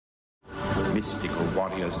mystical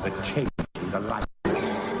warriors that change in the light.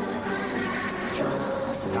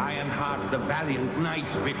 Lionheart, the valiant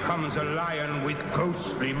knight, becomes a lion with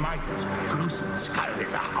ghostly might. Gruesome skull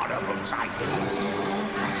is a horrible sight.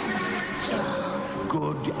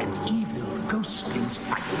 Good and evil ghostlings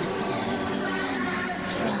fight.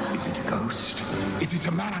 Is it a ghost? Is it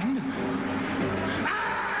a man?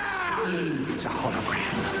 Ah! It's a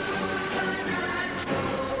hologram.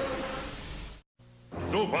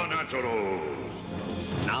 Supernatural!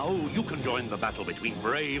 Now you can join the battle between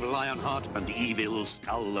brave Lionheart and evil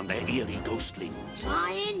Skull and their eerie ghostlings.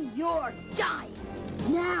 Lion, you're dying.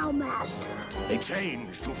 Now, Master. They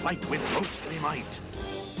change to fight with ghostly might.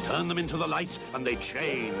 Turn them into the light and they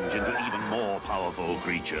change into even more powerful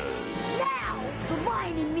creatures. Now, the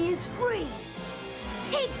lion in me is free.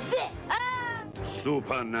 Take this!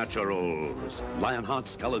 Supernaturals. Lionheart,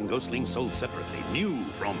 Skull, and Ghostling sold separately. New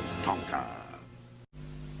from Tonka.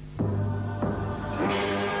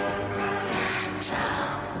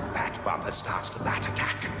 Bat-Bopper starts the bat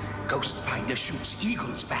attack. Ghost Finder shoots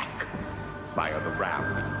Eagle's back. Fire the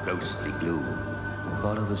ram in ghostly gloom.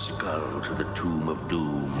 Follow the skull to the tomb of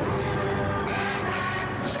doom.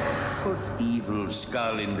 Put evil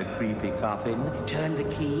Skull in the creepy coffin. Turn the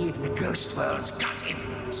key, the ghost world's got him.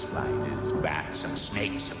 Spiders, bats, and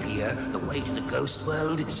snakes appear. The way to the ghost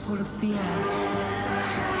world is full of fear.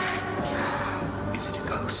 Is it a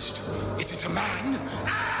ghost? Is it a man?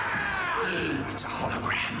 Ah! It's a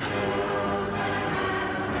hologram.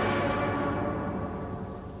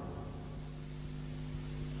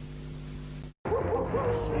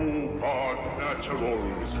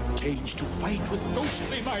 Supernaturals, change to fight with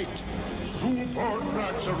ghostly might.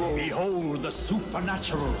 Supernatural. Behold the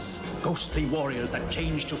Supernaturals, ghostly warriors that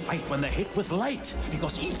change to fight when they're hit with light,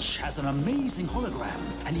 because each has an amazing hologram,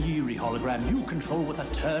 an eerie hologram you control with a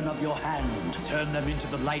turn of your hand. Turn them into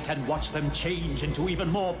the light and watch them change into even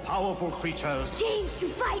more powerful creatures. Change to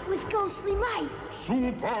fight with ghostly might.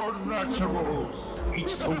 Supernaturals. Each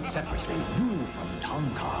sold separately, new from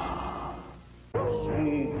Tonka.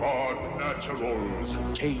 Supernaturals,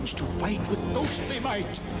 change to fight with ghostly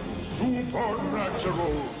might.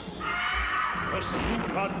 Supernaturals. The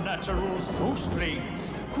Supernaturals ghostlings,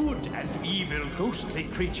 good and evil ghostly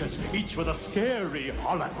creatures, each with a scary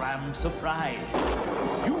hologram surprise.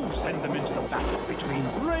 You send them into the battle between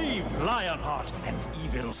brave Lionheart and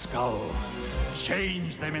evil Skull.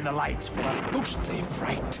 Change them in the light for a ghostly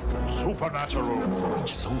fright. Supernaturals.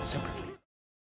 Each sold separately.